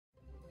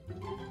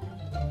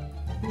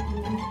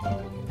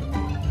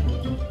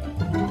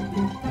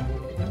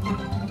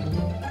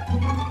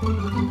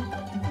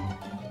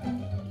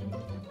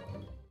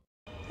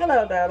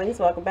Hello darlings,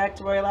 welcome back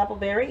to Royal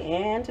Appleberry,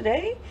 and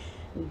today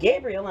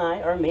Gabriel and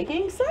I are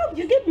making soap.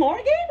 You get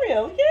more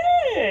Gabriel,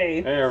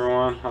 yay! Hey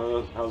everyone,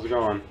 how's it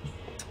going?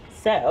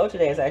 So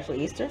today is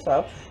actually Easter,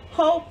 so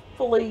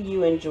hopefully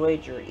you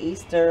enjoyed your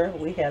Easter.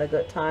 We had a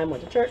good time,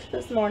 went to church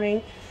this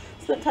morning,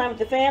 spent time with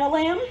the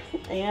family,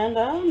 and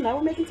now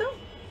we're making soap.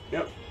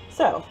 Yep.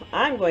 So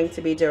I'm going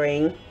to be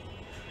doing,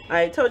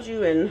 I told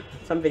you in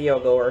some video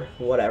ago or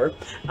whatever,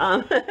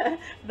 that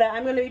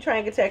I'm going to be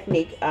trying a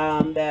technique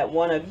that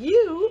one of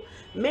you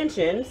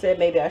mentioned, said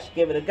maybe I should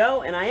give it a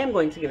go, and I am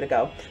going to give it a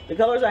go. The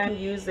colors I am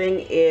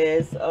using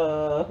is,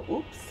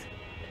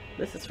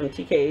 this is from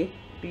TKB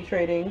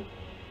Trading,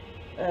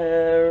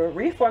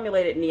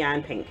 Reformulated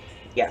Neon Pink.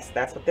 Yes,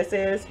 that's what this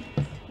is.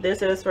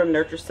 This is from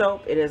Nurture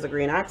Soap. It is a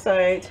green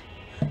oxide.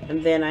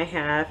 And then I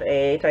have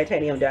a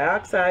titanium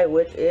dioxide,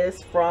 which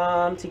is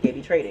from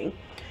TKB Trading.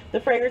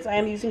 The fragrance I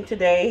am using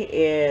today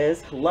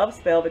is Love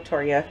Spell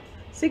Victoria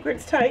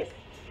Secrets type,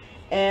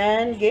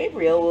 and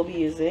Gabriel will be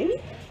using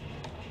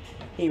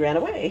He Ran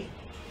Away.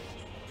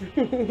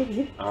 I've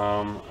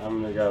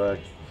got a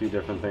few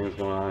different things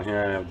going on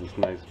here. I have this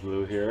nice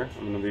blue here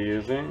I'm going to be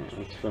using.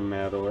 It's from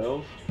Mad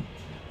Oils,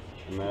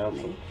 and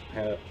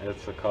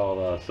it's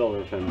called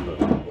Silverfin Blue.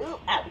 Ooh,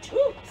 ouch!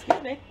 Ooh,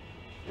 excuse me.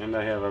 And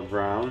I have a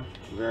brown,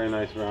 very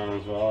nice brown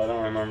as well. I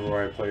don't remember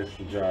where I placed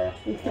the jar.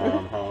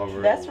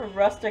 However, that's from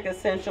Rustic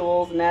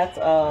Escentuals, and that's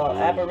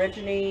Auburn,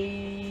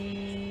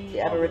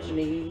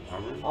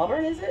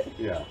 is it?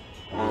 Yeah,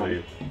 I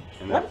believe.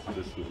 And that's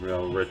just a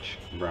real rich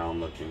brown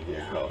looking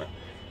here color.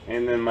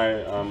 And then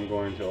I'm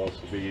going to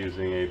also be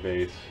using a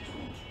base,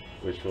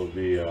 which will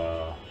be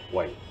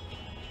white.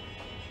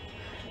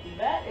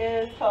 That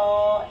is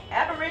called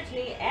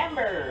Aborigine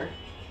Amber.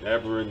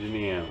 Aborigine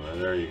Amber,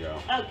 there you go.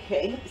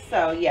 Okay,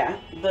 so yeah,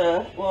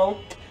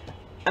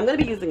 I'm going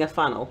to be using a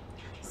funnel.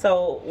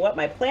 So what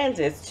my plans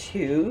is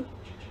to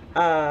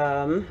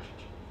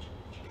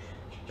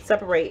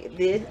separate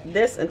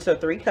this into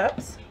 3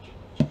 cups.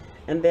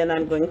 And then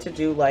I'm going to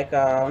do like,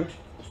 I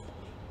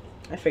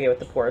forget what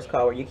the pour is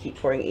called, where you keep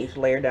pouring each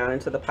layer down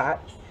into the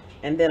pot.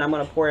 And then I'm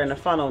going to pour it in a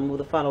funnel and move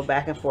the funnel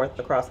back and forth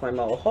across my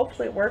mold.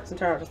 Hopefully it works and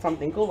turns out to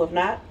something cool. If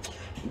not,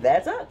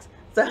 that sucks.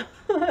 So,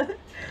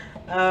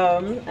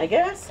 I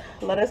guess,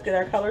 let us get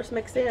our colors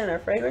mixed in and our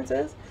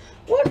fragrances.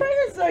 What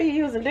fragrances are you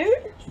using,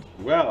 dude?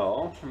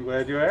 Well, I'm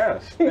glad you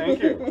asked.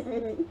 Thank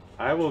you.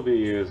 I will be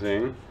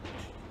using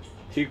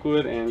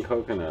teakwood and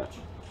coconut.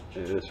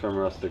 It is from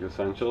Rustic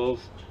Escentuals.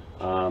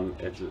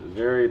 It's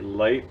very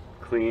light,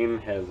 clean,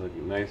 has a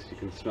nice, you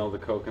can smell the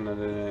coconut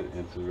in it.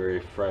 It's a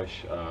very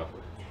fresh,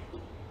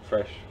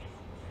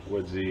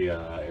 woodsy,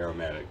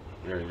 aromatic.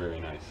 Very, very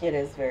nice. It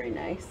is very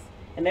nice.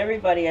 And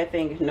everybody, I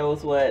think,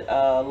 knows what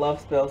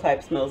Love Spell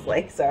type smells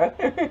like, so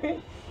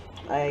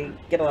I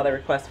get a lot of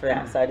requests for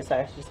that, so I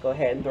decided to just go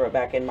ahead and throw it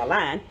back in my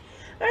line.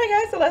 Alright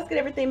guys, so let's get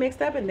everything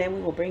mixed up and then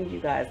we will bring you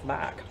guys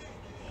back.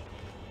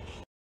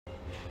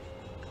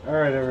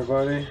 Alright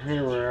everybody,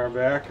 here we are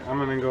back. I'm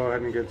going to go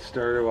ahead and get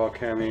started while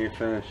Cami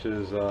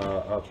finishes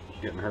up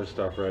getting her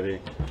stuff ready.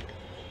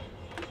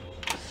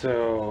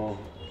 So,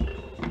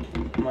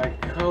 my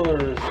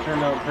colors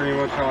turned out pretty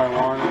much how I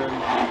wanted.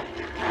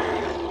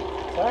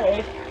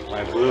 Sorry.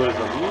 My blue is a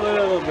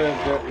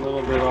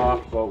little bit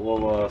off, but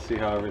we'll see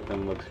how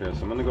everything looks here.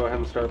 So I'm going to go ahead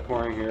and start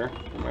pouring here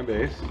on my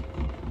base.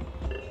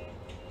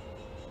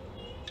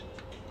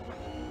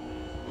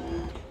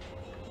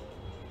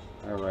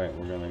 Alright,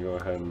 we're going to go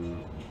ahead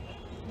and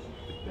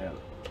get that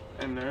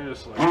in there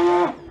just like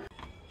that.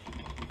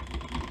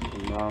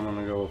 And now I'm going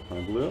to go with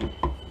my blue.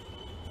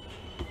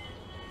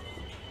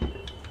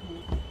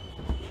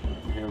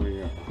 Here we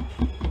go.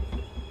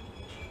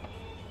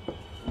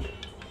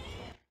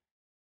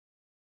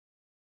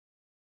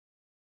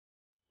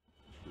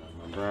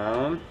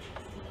 Brown.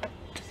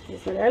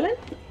 Excuse me, darling.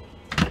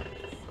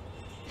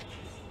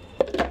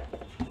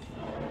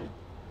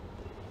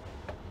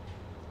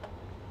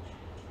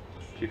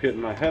 Keep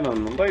hitting my head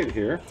on the light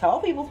here. Tall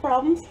people's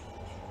problems.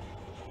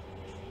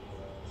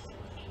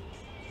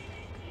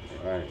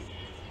 Alright.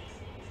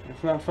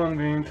 It's not fun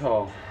being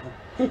tall.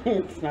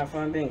 It's not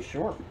fun being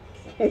short.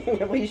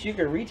 At least you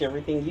can reach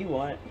everything you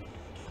want.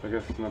 I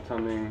guess it's not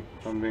fun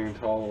being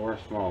tall or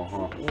small,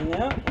 huh?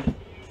 Yep.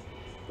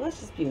 Let's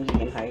just be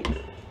medium height.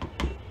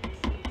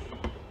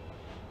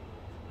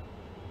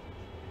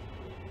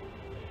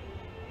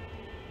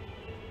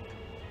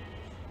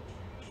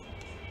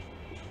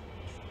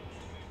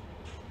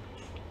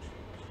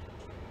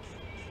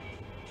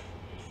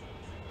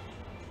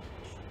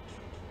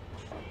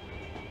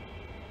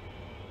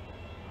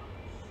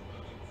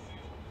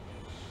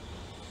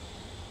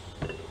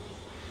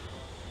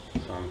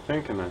 So I'm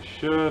thinking I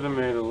should have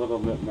made a little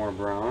bit more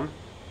brown,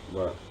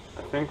 but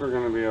I think we're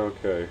going to be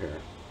okay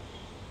here.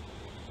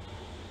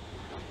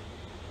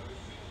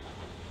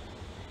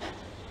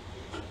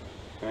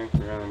 I think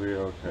we're going to be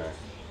okay.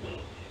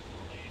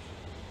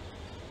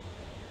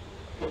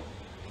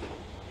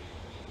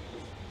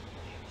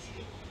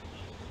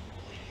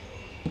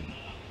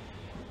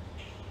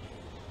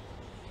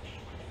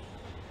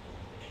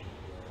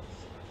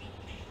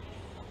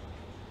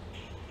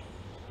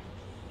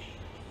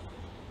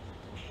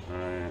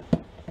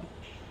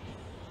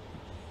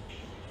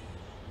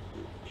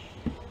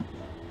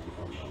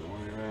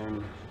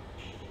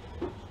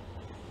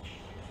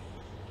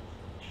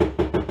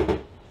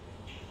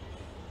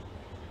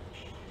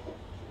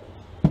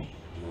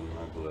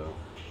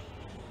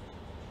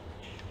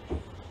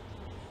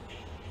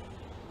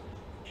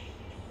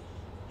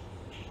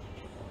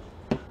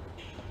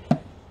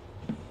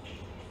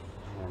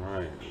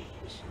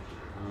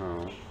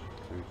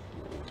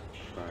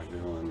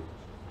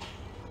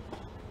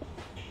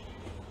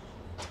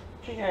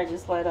 figure I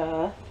just let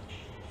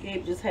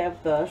Gabe just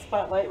have the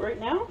spotlight right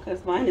now,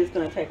 because mine is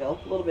going to take a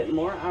little bit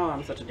more. Oh,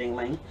 I'm such a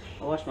dingling.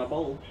 I'll wash my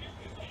bowl.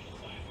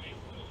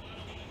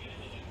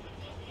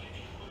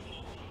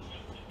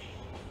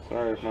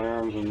 Sorry if my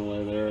arm's in the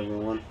way there,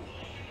 everyone.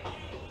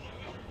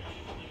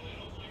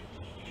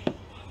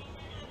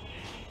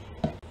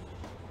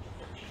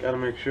 Gotta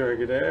make sure I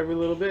get every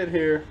little bit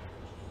here.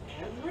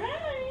 That's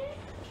right.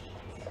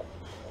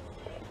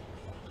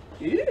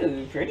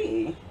 Ooh,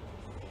 pretty.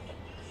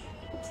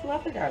 It's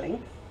lovely,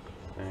 darling.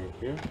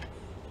 Thank you.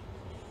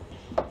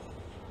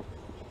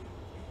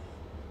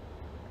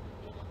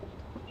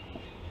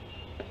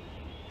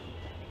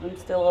 I'm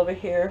still over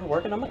here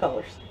working on my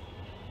colors.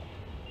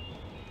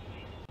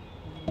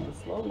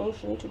 Slow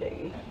motion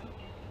today.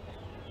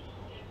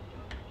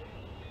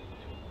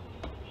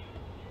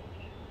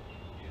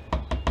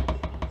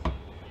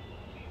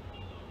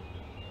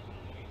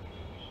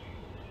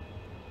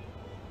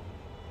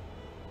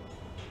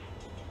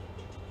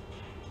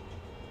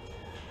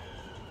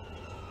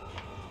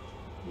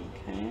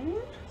 Okay.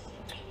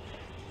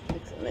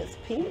 Mixing this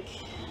pink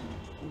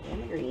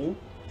and the green.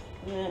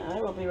 And then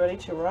I will be ready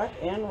to rock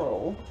and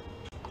roll.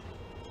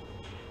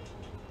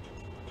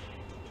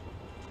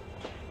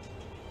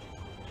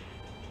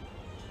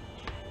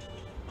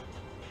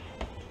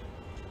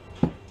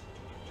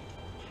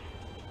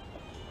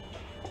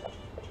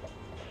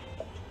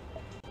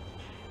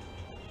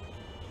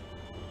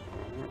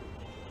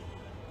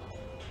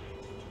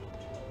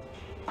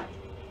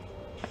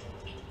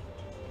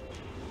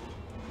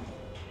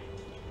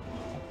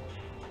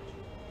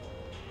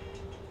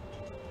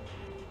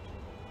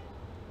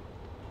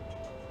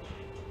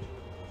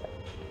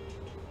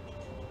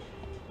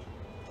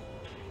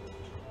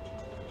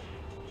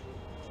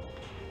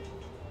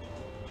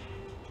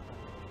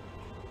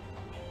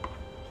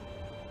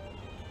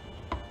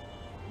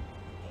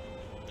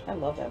 I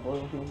love that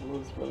blue. The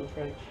blue is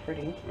really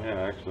pretty.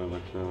 Yeah, it actually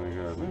looks really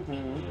good.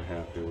 We're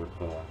happy with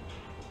the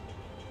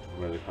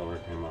way the color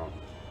came out.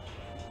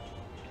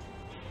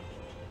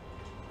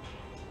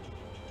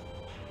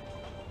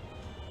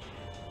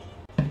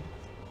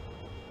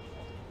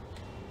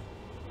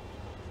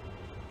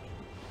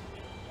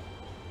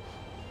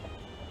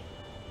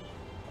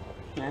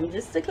 I'm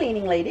just a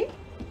cleaning lady.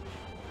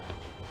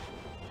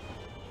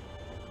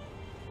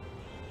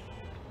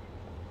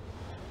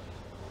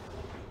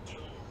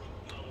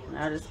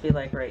 I'll just be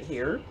like right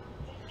here.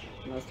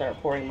 I'm gonna start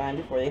pouring mine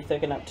before they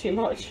thicken up too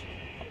much.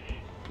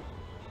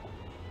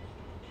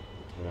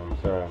 Yeah, I'm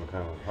sorry, I'm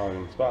kind of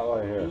hogging the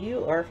spotlight here.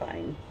 You are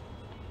fine.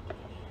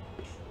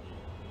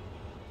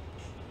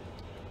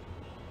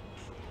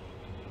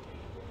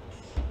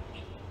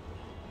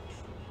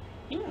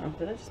 Yeah,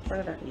 did I just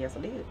spread it out? Yes,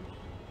 I did.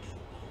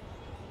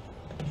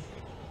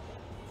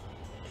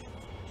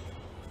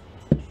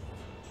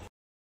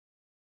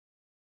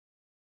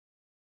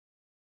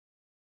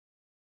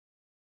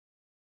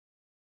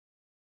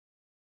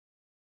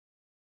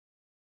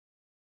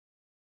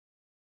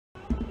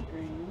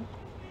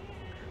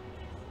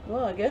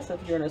 Well, I guess if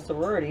you're in a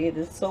sorority,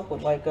 this soap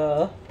would like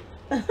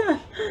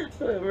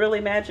really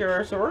match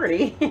your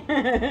sorority.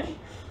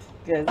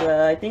 Because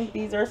I think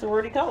these are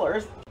sorority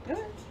colors.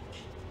 Good.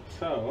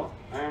 So,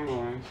 I'm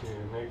going to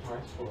make my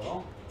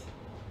swirl.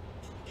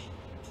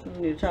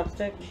 New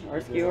chopstick or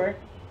skewer?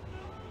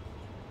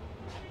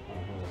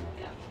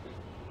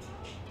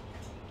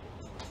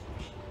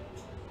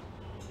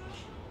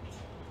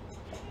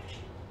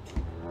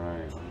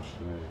 Alright, let's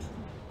see.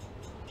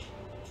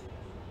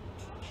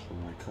 So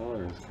my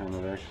colors kind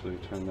of actually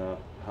turned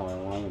out how I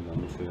wanted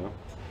them to.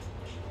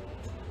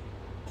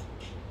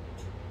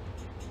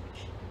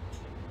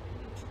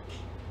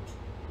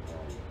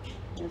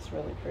 It's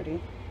really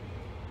pretty.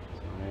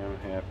 So I am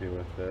happy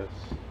with this.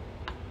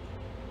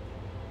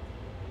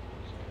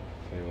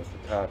 Play with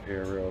the top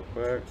here real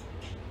quick.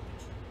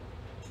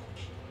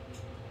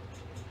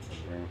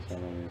 Bring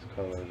some of these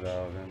colors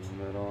out in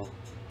the middle.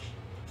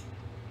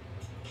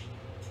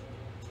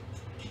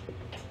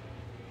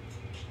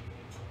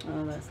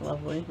 Oh, that's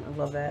lovely. I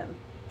love that.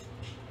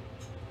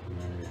 And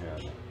there you have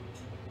it.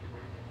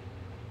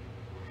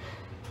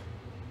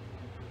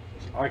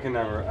 I can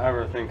never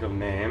ever think of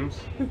names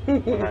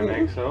when I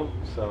make soap,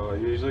 so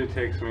it usually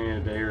takes me a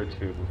day or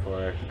two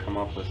before I can come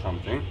up with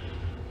something.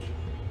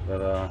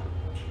 But I'm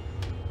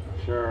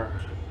sure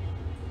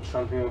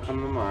something will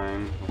come to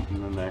mind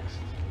within the next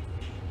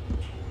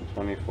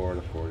 24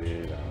 to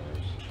 48 hours.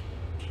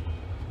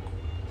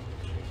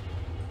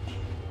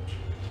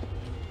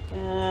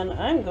 And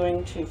I'm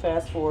going to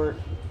fast forward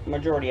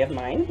majority of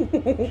mine.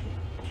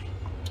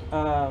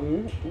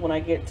 When I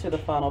get to the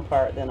final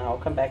part, then I'll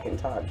come back and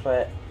talk.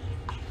 But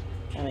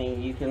I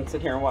mean, you can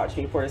sit here and watch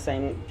me pour the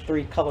same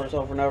 3 colors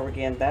over and over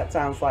again. That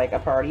sounds like a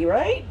party,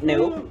 right?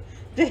 Nope.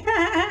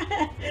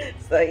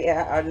 So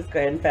yeah, I'll just go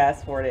ahead and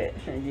fast forward it,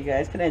 and you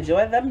guys can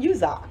enjoy the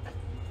music.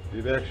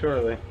 Be back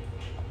shortly.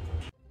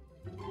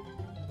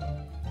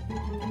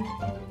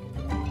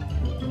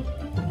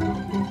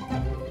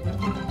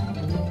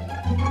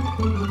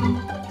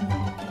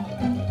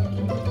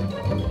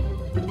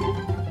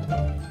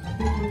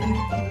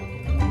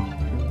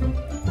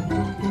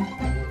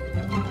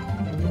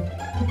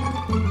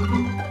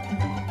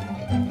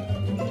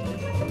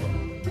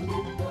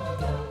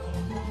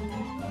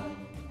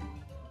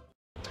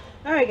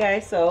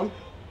 guys, so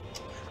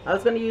I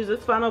was going to use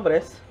this funnel, but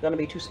it's going to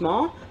be too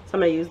small, so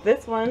I'm going to use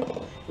this one.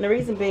 And the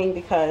reason being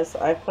because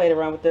I've played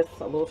around with this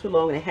a little too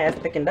long and it has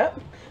thickened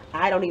up.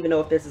 I don't even know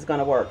if this is going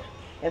to work.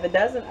 If it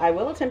doesn't, I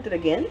will attempt it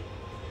again,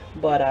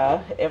 but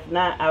if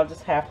not, I'll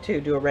just have to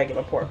do a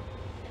regular pour.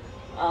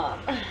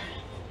 I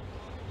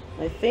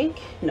think,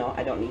 no,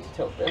 I don't need to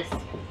tilt this.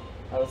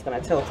 I was going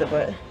to tilt it,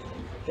 but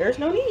there's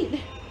no need.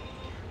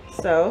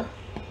 So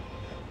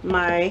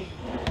my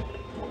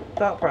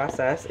thought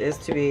process is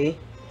to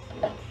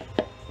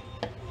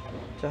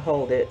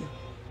hold it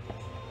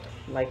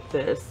like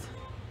this.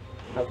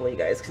 Hopefully you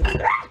guys can see.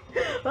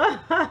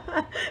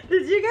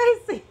 Did you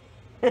guys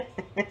see?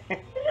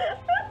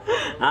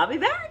 I'll be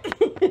back.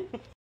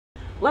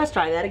 Let's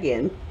try that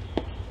again.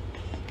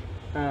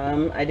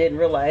 I didn't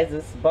realize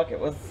this bucket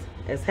was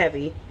as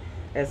heavy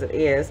as it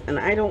is, and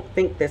I don't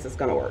think this is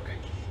gonna work.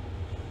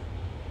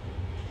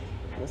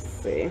 Let's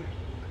see.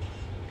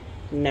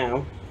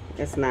 No,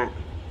 it's not.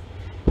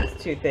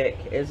 It's too thick.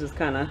 It's just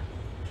kind of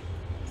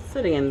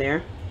sitting in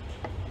there,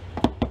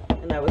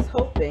 and I was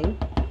hoping,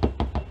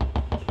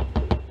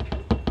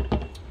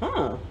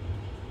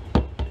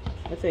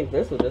 I think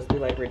this will just be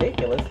like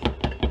ridiculous,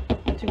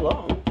 too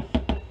long.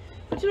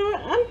 But you know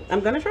what? I'm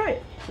gonna try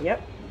it.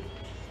 Yep.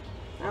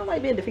 I don't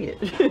like being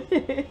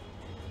defeated.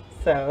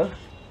 So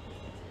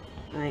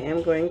I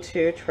am going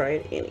to try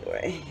it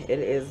anyway. It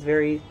is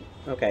very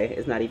okay.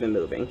 It's not even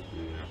moving.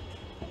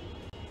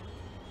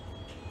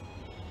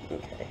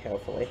 Okay,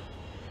 hopefully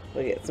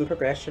we'll get some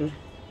progression.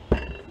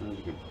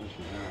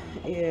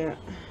 Yeah.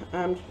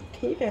 Can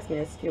you pass me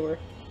a skewer?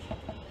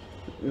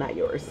 Not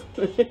yours.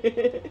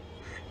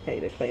 Hey,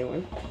 the clean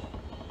one.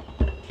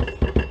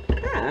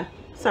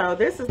 So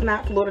this is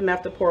not fluid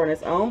enough to pour on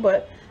its own,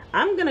 but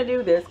I'm gonna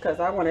do this because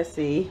I want to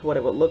see what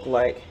it would look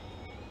like.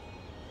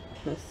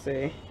 Let's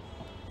see.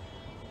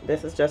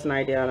 This is just an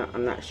idea.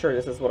 I'm not sure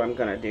this is what I'm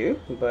gonna do,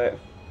 but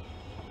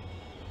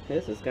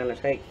this is gonna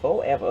take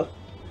forever.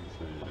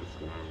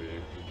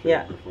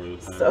 Yeah,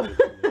 so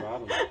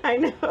I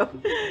know.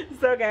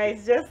 So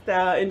guys, just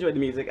enjoy the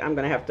music. I'm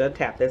gonna have to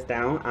tap this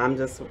down.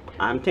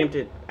 I'm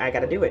tempted. I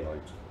gotta do it.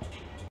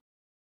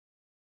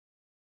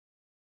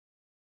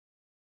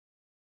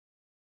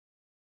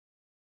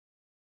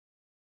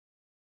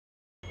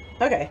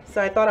 Okay,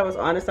 so I thought I was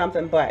onto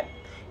something, but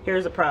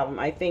here's the problem.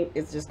 I think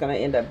it's just gonna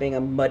end up being a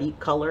muddy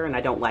color, and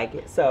I don't like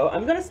it. So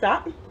I'm gonna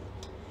stop.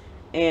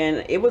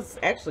 And it was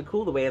actually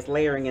cool the way it's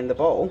layering in the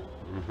bowl.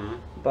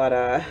 But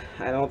I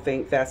don't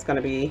think that's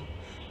gonna be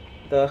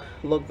the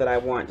look that I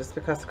want, just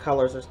because the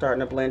colors are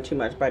starting to blend too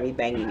much by me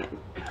banging it.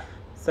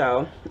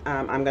 So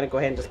I'm gonna go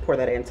ahead and just pour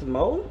that into the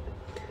mold.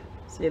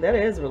 See, that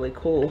is really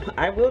cool.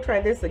 I will try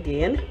this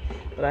again,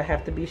 but I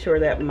have to be sure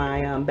that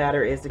my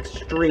batter is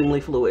extremely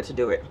fluid to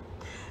do it.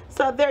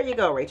 So there you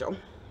go, Rachel.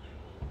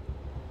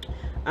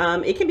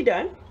 It can be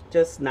done,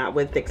 just not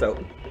with thick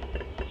soap.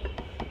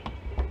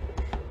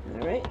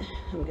 All right,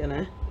 I'm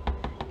gonna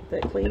get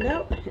that cleaned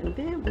out, and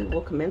then we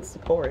will commence the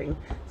pouring.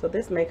 So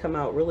this may come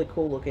out really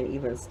cool looking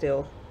even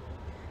still.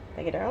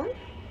 Thank you, darling.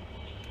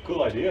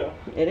 Cool idea.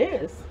 It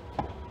is.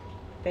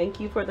 Thank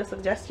you for the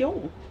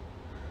suggestion.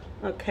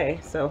 Okay,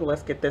 so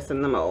let's get this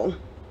in the mold,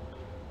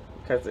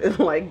 because it's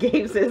like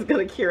Gabe says, it's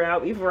gonna cure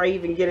out before I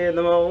even get it in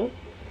the mold.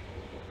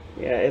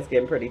 Yeah, it's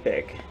getting pretty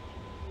thick.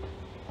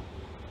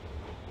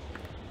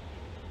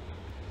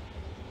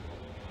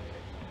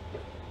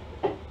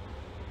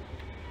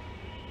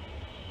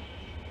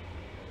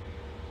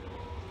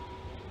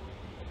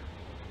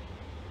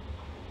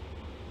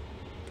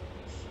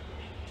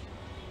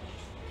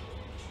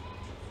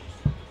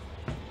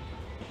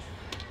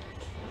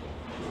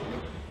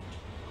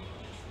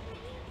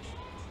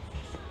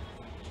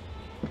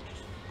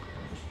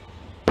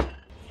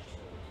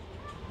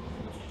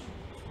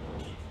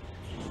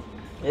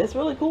 It's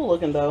really cool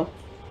looking though.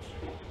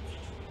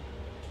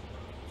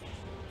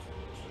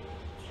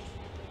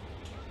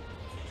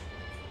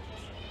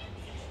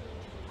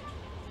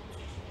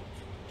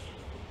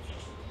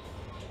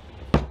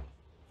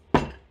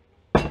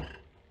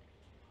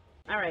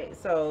 Alright,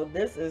 so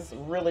this is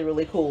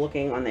really cool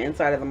looking on the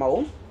inside of the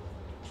mold.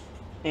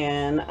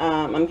 And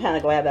I'm kind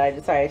of glad that I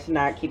decided to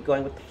not keep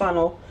going with the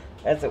funnel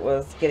as it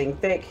was getting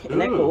thick. Isn't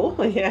that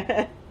cool?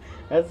 Yeah,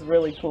 that's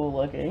really cool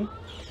looking.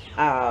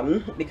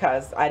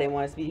 Because I didn't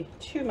want it to be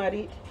too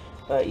muddy.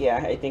 But yeah,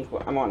 I think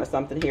I'm onto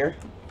something here.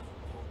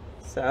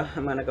 So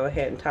I'm going to go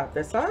ahead and top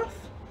this off.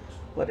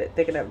 Let it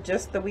thicken up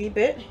just a wee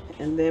bit.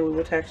 And then we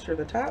will texture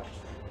the top.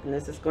 And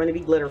this is going to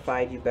be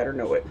glitterified. You better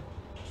know it.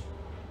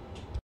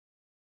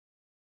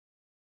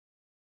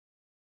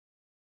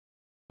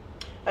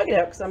 Okay,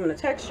 because I'm going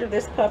to texture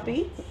this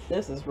puppy.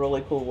 This is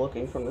really cool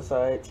looking from the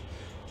sides.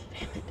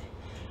 Damn it.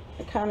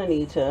 I kind of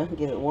need to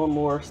give it one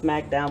more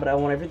smack down, but I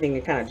want everything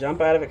to kind of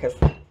jump out of it because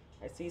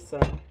I see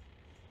some.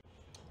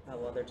 Oh,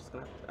 well, they're just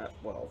going to,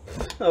 well,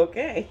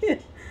 okay.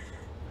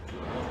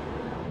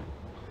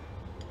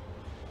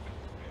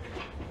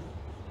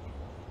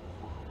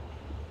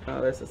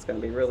 Oh, this is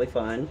going to be really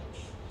fun.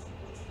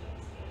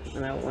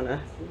 And I don't want to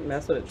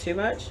mess with it too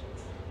much,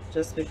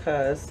 just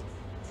because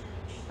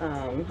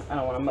I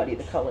don't want to muddy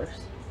the colors.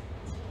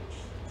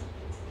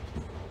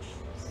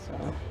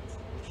 So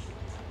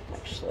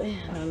actually,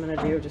 what I'm going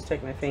to do is just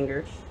take my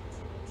finger,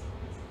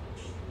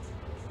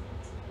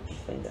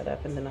 clean that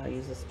up, and then I'll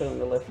use a spoon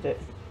to lift it.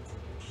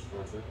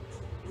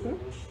 Hmm?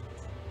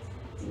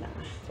 Nah,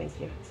 thank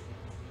you.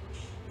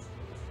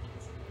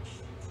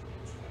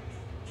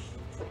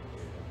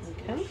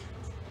 Okay.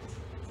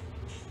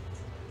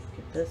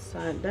 Get this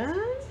side done.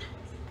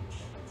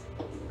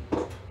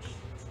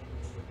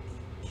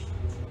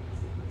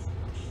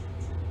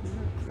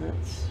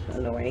 That's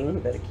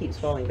annoying that it keeps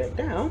falling back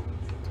down,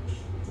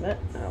 but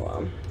oh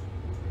well.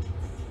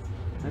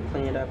 I'll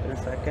clean it up in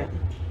a second.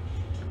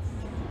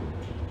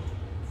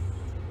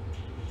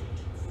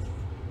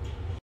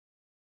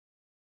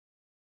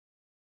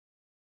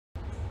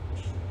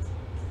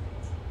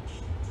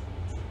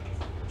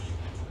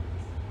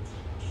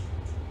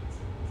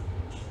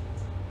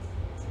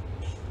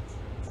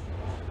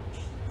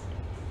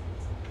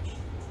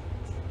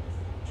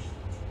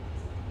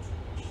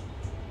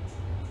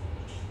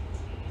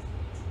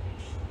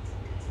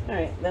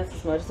 Alright, that's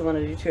as much as I want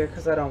to do to it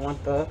because I don't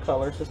want the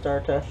colors to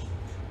start to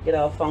get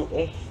all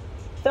funky.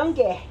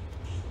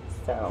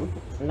 So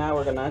now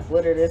we're gonna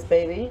glitter this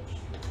baby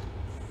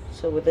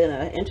so within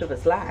an inch of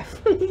its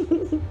life.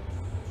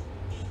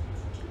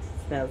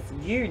 Smells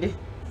good.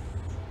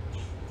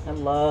 I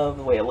love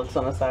the way it looks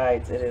on the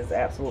sides. It is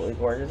absolutely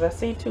gorgeous. I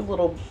see 2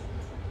 little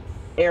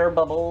air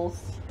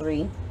bubbles,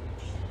 3,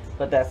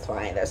 but that's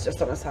fine. That's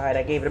just on the side.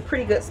 I gave it a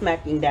pretty good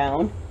smacking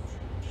down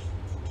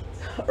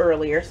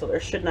earlier, so there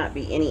should not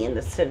be any in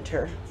the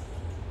center.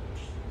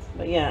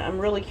 But yeah, I'm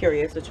really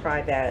curious to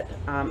try that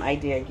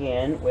idea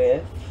again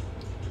with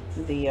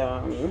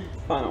the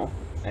funnel.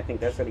 I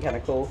think that's really kind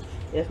of cool.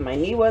 If my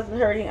knee wasn't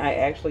hurting, I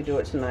actually do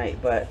it tonight,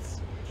 but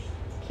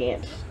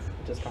can't,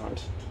 just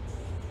can't.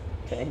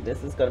 Okay,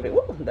 this is gonna be,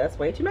 whoa, that's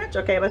way too much.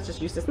 Okay, let's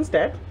just use this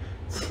instead.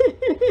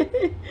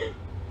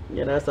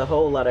 Yeah, that's a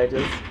whole lot I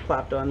just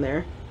plopped on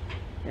there.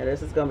 Yeah,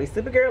 this is gonna be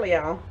super girly,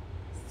 y'all.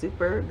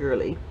 Super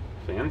girly.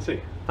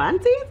 Fancy.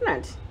 Fancy, isn't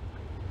it?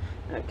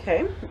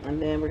 Okay,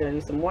 and then we're gonna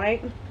do some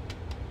white.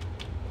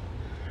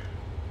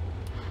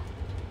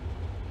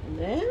 And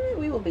then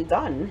we will be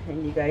done.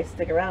 And you guys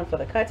stick around for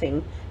the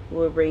cutting.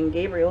 We'll bring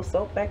Gabriel's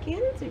soap back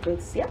in so you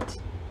can see it.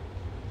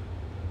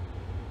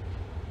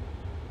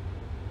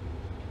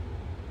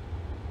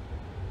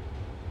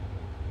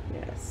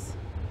 Yes.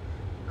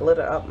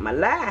 Glitter up my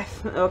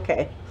life.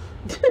 Okay.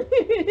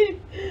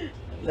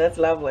 That's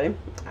lovely.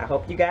 I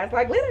hope you guys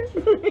like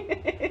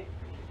glitter.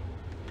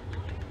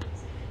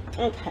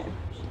 Okay,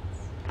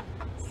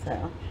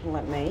 so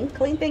let me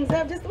clean things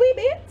up just a wee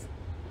bit,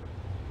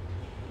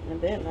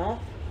 and then off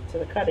to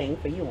the cutting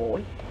for you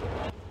all.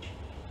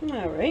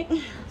 All right,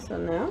 so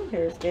now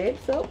here's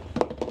Gabe's soap,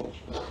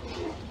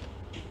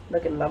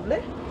 looking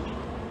lovely.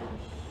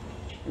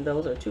 And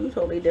those are 2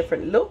 totally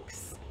different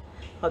looks.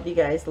 Hope you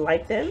guys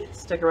like them.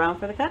 Stick around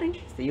for the cutting.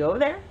 See you over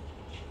there.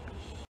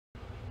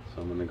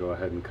 So I'm going to go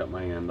ahead and cut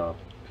my end off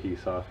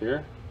piece off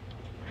here.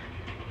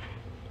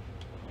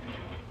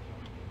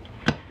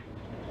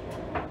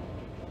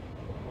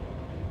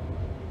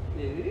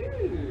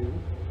 Ooh.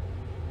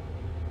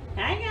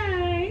 Hi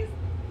guys.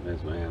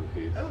 There's my end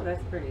piece. Oh,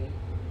 that's pretty.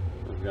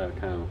 I've got a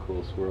kind of a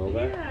cool swirl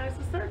there. Yeah, it's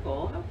a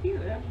circle. How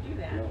cute. How'd you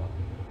do that?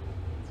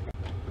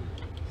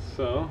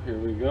 So here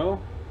we go.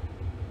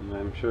 And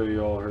I'm sure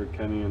you all heard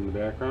Kenny in the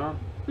background.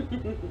 That's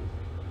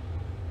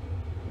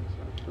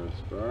our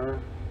first bar.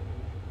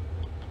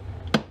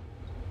 Let's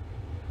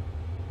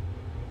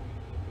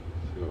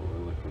see what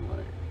we're looking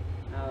like.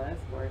 Oh,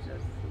 that's gorgeous.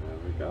 There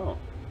we go.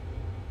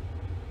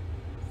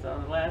 So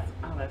the last,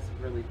 oh, that's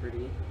really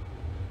pretty.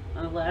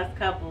 On the last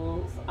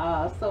couple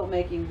soap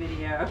making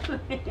video,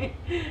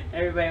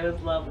 everybody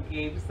was loving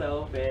Gabe's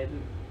soap,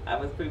 and I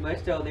was pretty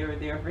much told they were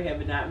there for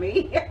him and not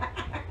me.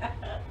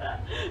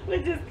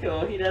 Which is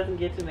cool. He doesn't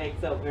get to make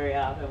soap very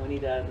often. When he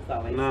does, it's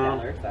always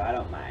stellar, so I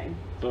don't mind.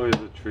 It's always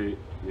a treat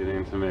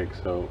getting to make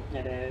soap.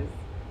 It is.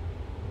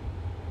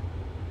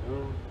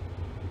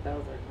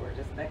 Those are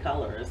gorgeous. That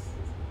color is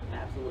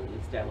absolutely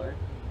stellar.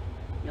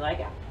 You like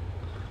it?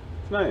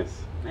 It's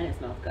nice. And it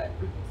smells good.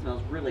 It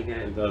smells really good.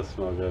 It does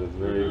smell good. It's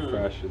very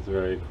fresh. It's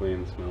very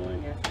clean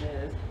smelling. Yes, it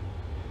is.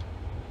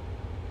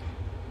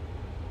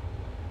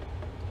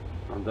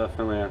 I'll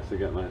definitely have to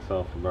get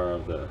myself a bar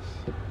of this.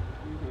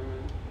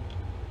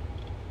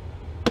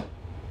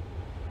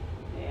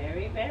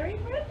 Very, very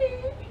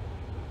pretty.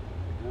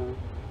 Yeah.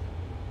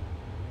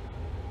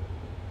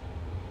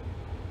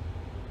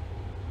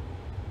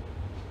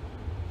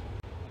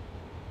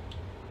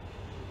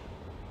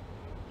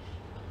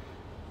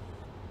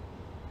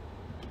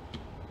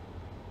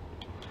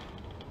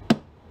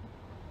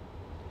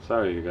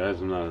 Sorry you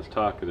guys, I'm not as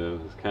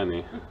talkative as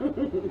Kenny. I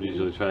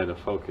usually try to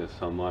focus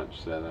so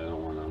much that I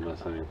don't want to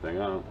mess anything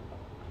up.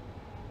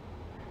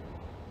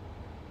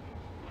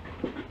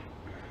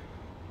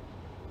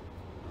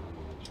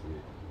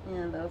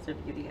 Yeah, those are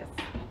beauteous.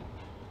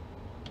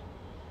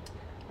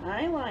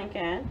 I like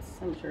it.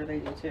 I'm sure they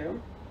do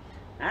too.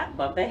 Ah,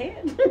 bump the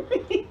head.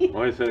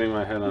 Always hitting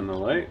my head on the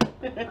light.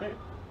 I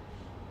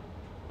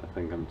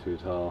think I'm too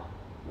tall.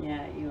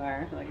 Yeah, you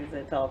are. Like I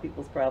said, tall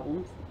people's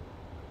problems.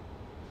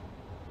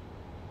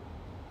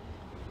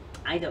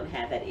 I don't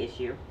have that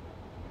issue.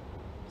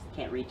 Just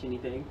can't reach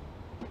anything.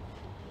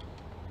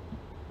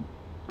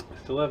 I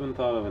still haven't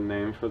thought of a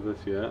name for this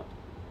yet,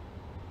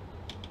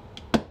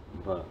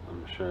 but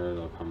I'm sure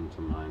it'll come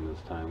to mind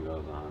as time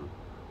goes on.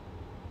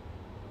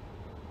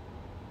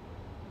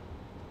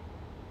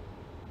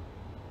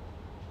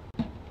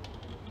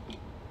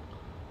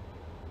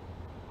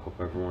 Hope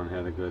everyone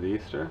had a good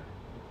Easter.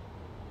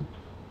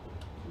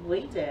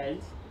 We did.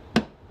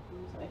 It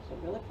was actually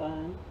really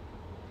fun.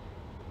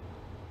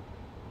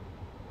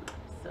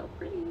 So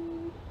pretty.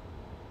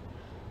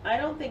 I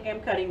don't think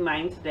I'm cutting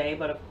mine today,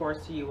 but of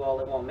course to you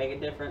all it won't make a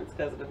difference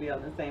because it'll be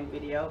on the same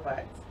video,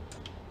 but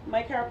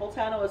my carpal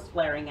tunnel is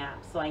flaring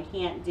up, so I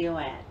can't do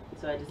it.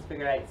 So I just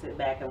figured I'd sit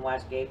back and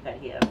watch Gabe cut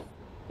his.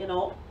 You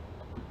know,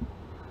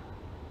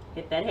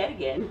 hit that head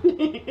again.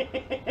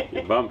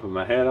 You're bumping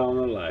my head on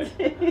the light.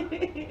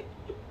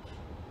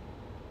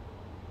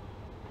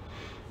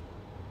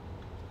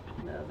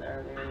 Those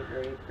are very,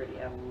 very pretty.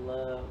 I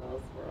love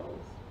those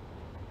swirls.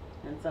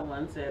 And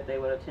someone said they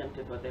would attempt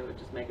it, but they would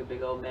just make a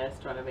big old mess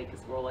trying to make a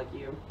swirl like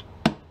you.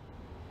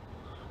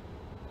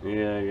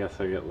 Yeah, I guess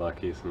I get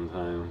lucky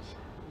sometimes.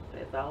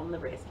 It's all in the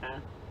wrist, huh?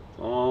 It's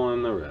all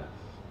in the wrist.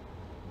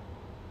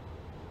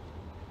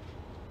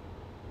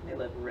 They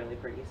look really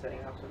pretty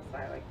sitting off to the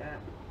side like that.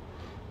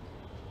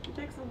 You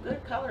take some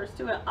good colors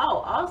to it. Oh,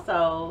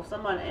 also,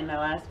 someone in the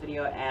last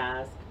video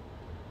asked,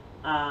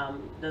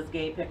 does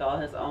Gabe pick all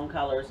his own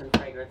colors and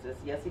fragrances?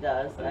 Yes, he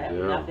does. I have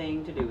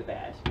nothing to do with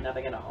that.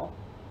 Nothing at all.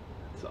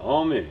 It's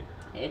all me.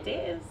 It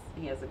is.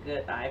 He has a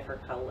good eye for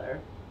color.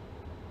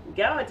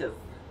 Gorgeous.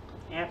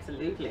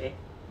 Absolutely.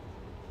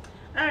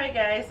 Alright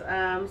guys,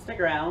 stick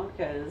around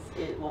because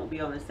it won't be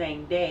on the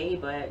same day,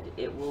 but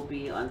it will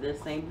be on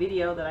this same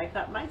video that I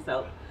cut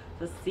myself.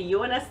 So see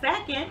you in a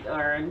second,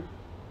 or in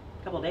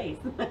a couple days.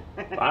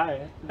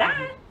 Bye.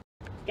 Bye.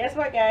 Guess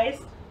what guys?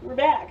 We're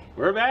back.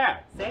 We're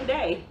back. Same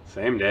day.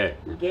 Same day.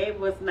 Gabe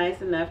was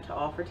nice enough to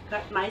offer to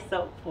cut my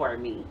soap for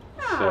me.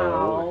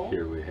 So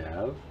here we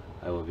have,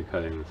 I will be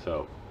cutting the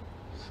soap.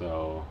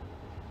 So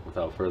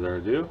without further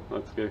ado,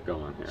 let's get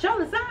going here. Show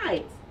the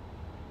sides.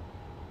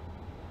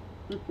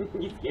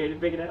 You scared to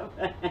pick it up?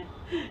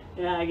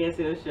 Yeah, I guess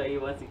he'll show you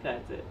once he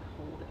cuts it.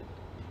 Hold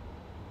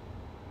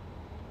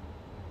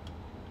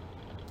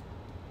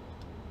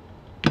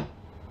it.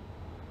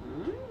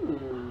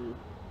 Mmm.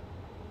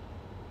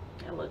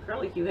 That little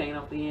curly cue hanging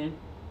off the end.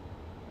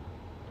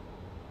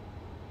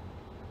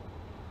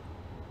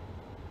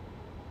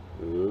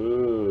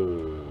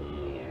 Ooh.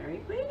 Very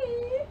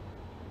pretty.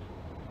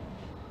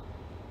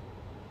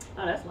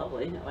 Oh, that's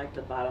lovely. I like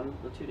the bottom,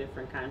 the two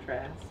different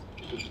contrasts.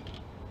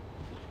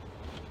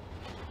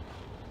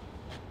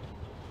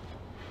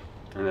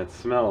 And it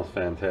smells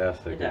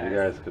fantastic. It If you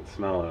does. guys could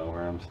smell it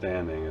where I'm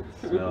standing, it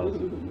smells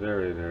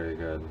very, very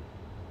good.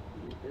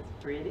 It's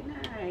pretty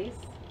nice.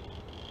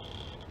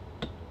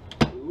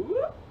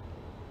 Ooh.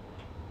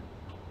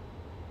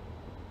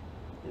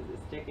 Is it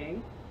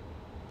sticking?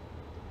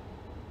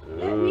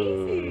 Let me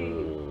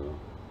see.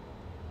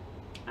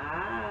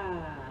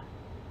 Ah.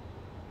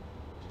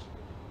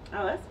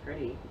 Oh, that's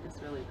pretty. That's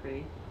really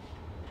pretty.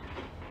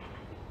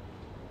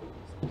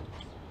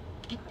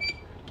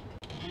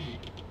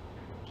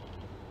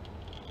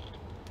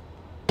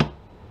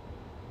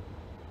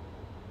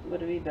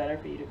 Would it be better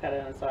for you to cut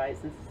it on the side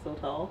since it's so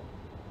tall?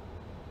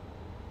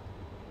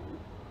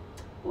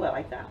 Oh, I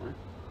like that one.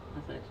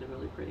 That's actually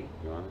really pretty.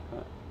 You want to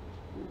cut?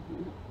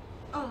 Mm-hmm.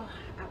 Oh,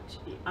 ouch.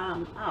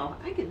 Oh,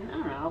 I don't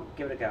know. I'll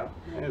give it a go.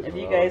 If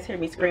you well. guys hear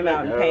me scream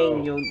out in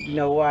pain, you'll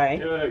know why.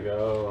 Give it a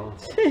go.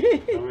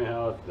 Tell me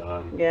how it's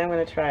done. Yeah, I'm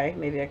going to try.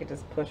 Maybe I could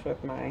just push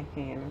with my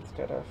hand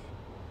instead of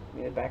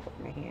the back of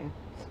my hand.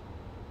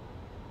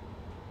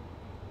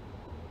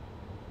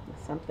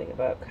 There's something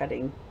about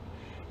cutting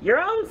your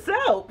own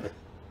soap.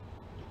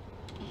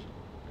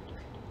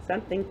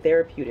 Something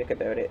therapeutic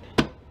about it.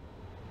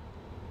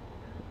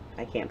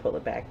 I can't pull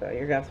it back though.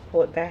 You're going to have to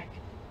pull it back.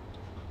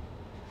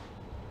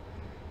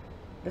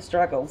 The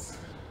struggles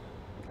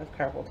of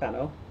carpal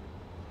tunnel.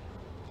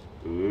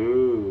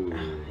 Ooh.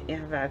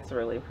 Yeah, that's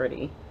really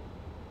pretty.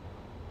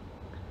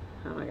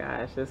 Oh my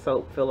gosh, this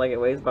soap feels like it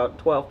weighs about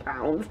 12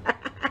 pounds.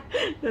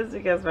 Just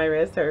because my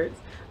wrist hurts.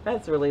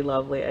 That's really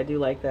lovely. I do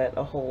like that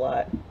a whole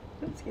lot.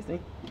 Excuse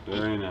me.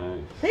 Very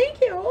nice.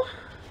 Thank you.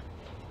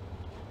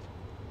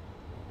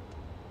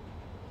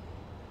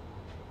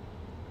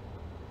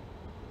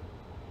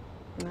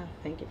 Oh,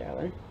 thank you,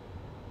 darling.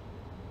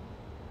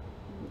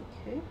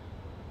 Okay.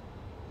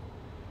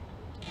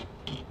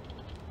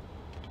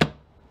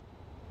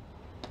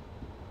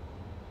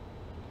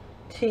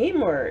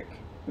 Teamwork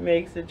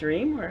makes the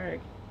dream work.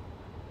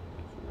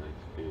 That's a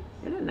nice piece.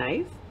 Isn't it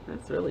nice?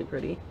 That's really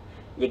pretty.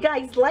 You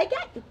guys like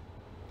it?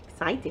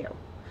 Yes, I do.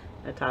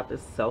 The top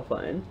is so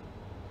fun.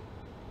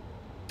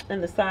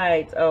 And the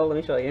sides, oh, let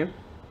me show you.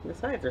 The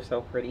sides are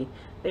so pretty.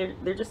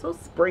 They're just so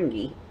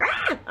springy.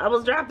 Ah! I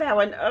almost dropped that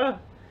one. Oh,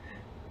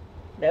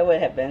 that would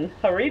have been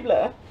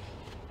horrible.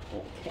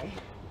 Okay.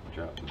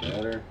 Drop the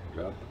batter,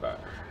 drop the bar.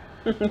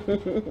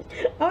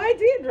 Oh, I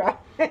did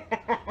drop.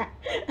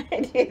 I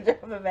did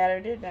drop the batter,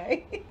 didn't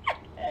I?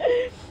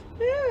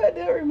 Oh,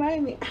 don't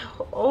remind me.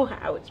 Oh,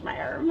 ouch, my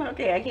arm.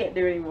 Okay, I can't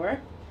do it anymore.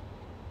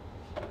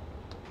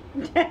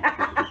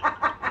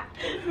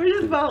 We're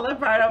just falling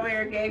apart over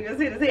here. Gabe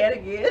just hit his head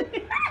again.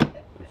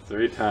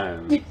 3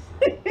 times.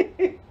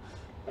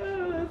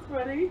 Oh, that's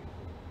funny.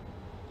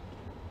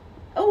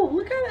 Oh,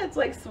 look how that's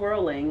like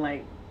swirling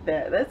like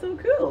that. That's so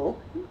cool.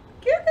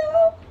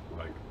 Cool.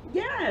 Like,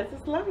 Yes,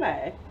 it's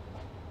lovely.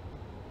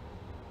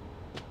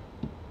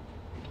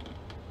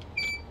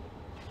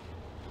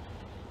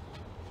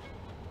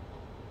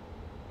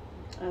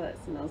 Oh,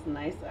 that smells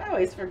nice. I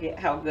always forget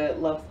how good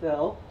Love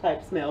Spell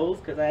type smells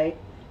because I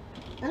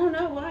don't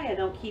know why I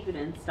don't keep it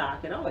in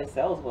stock. It always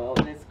sells well,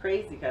 and it's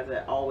crazy because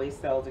it always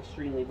sells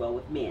extremely well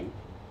with men.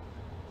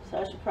 So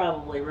I should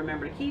probably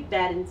remember to keep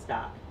that in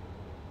stock.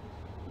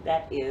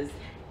 That is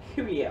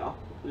cool.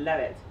 Love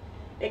it.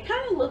 It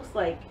kind of looks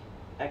like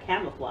a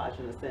camouflage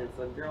in a sense,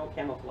 a girl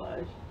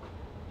camouflage.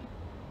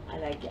 I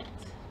like it.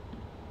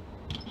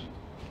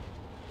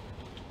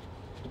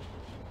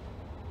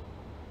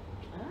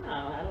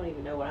 Oh, I don't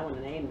even know what I want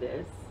to name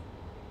this.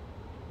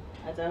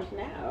 I don't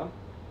know.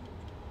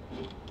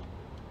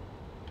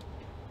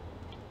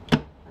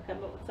 I'll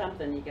come up with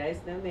something, you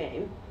guys know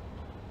me.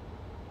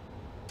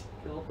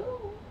 Cool,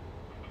 cool.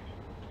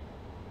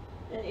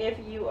 And if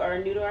you are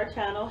new to our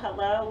channel,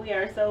 hello, we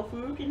are so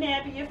freaking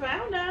happy you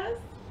found us.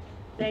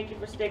 Thank you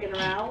for sticking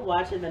around,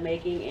 watching the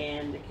making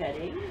and the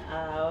cutting.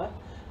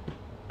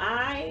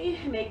 I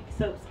make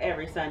soaps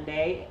every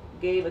Sunday.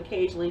 Gabe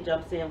occasionally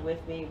jumps in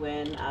with me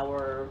when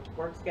our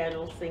work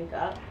schedules sync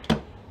up.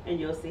 And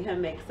you'll see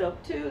him make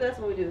soap too. That's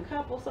when we do the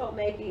couple soap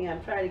making.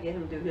 I'm trying to get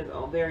him to do his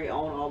own, very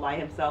own all by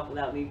himself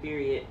without me,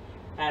 period.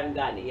 I haven't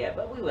gotten it yet,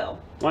 but we will.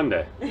 one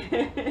day.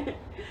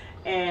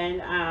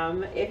 And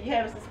if you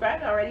haven't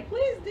subscribed already,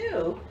 please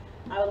do.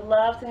 I would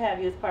love to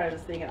have you as part of the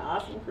Stinking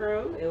Awesome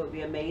crew. It would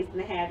be amazing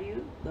to have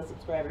you. The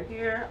subscribers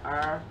here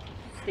are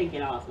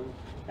stinking awesome.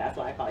 That's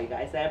why I call you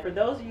guys that. For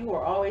those of you who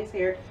are always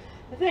here,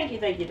 thank you,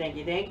 thank you, thank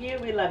you, thank you.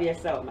 We love you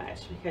so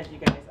much because you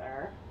guys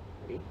are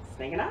pretty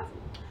stinking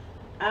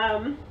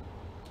awesome.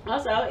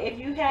 Also, if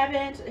you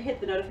haven't hit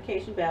the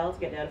notification bell to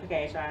get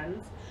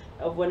notifications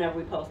of whenever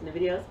we post new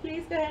videos,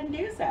 please go ahead and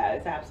do so.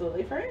 It's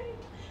absolutely free.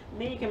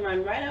 Then you can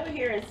run right over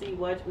here and see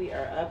what we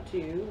are up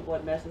to,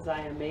 what messes I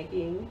am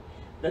making,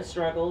 the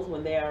struggles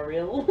when they are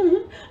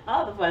real,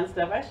 all the fun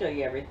stuff. I show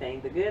you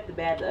everything, the good, the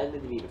bad, the ugly,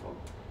 the beautiful.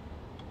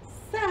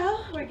 So,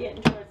 we're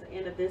getting towards the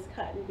end of this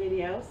cutting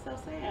video. So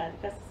sad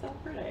because it's so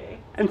pretty.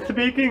 And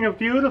speaking of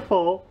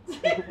beautiful.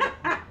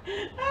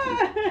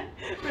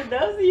 For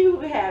those of you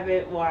who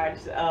haven't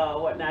watched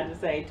What Not to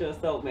Say to a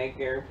Soap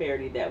Maker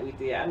parody that we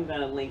did, I'm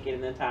going to link it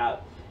in the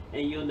top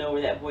and you'll know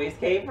where that voice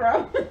came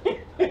from.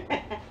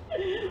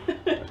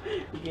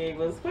 Gabe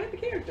was quite the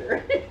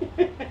character.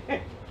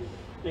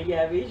 But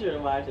yeah, be sure to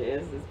watch it.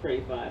 It's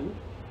pretty fun.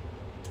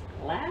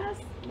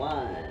 Last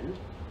one.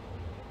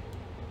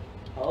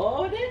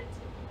 Hold it.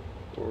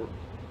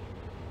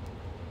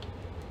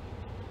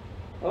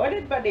 Hold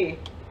it, buddy.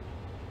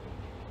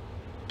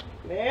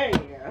 There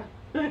you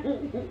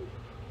go.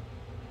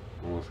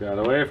 Almost got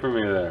away from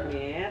me there.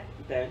 Yeah,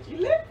 don't you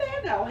lift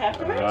that. I'll have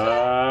to hurt you.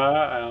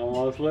 I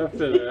almost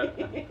lifted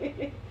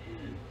it.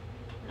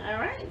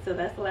 Alright, so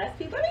that's the last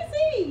piece. Let me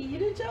see. You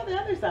didn't show the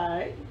other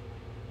side.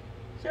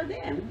 Show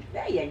them.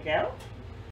 There you go.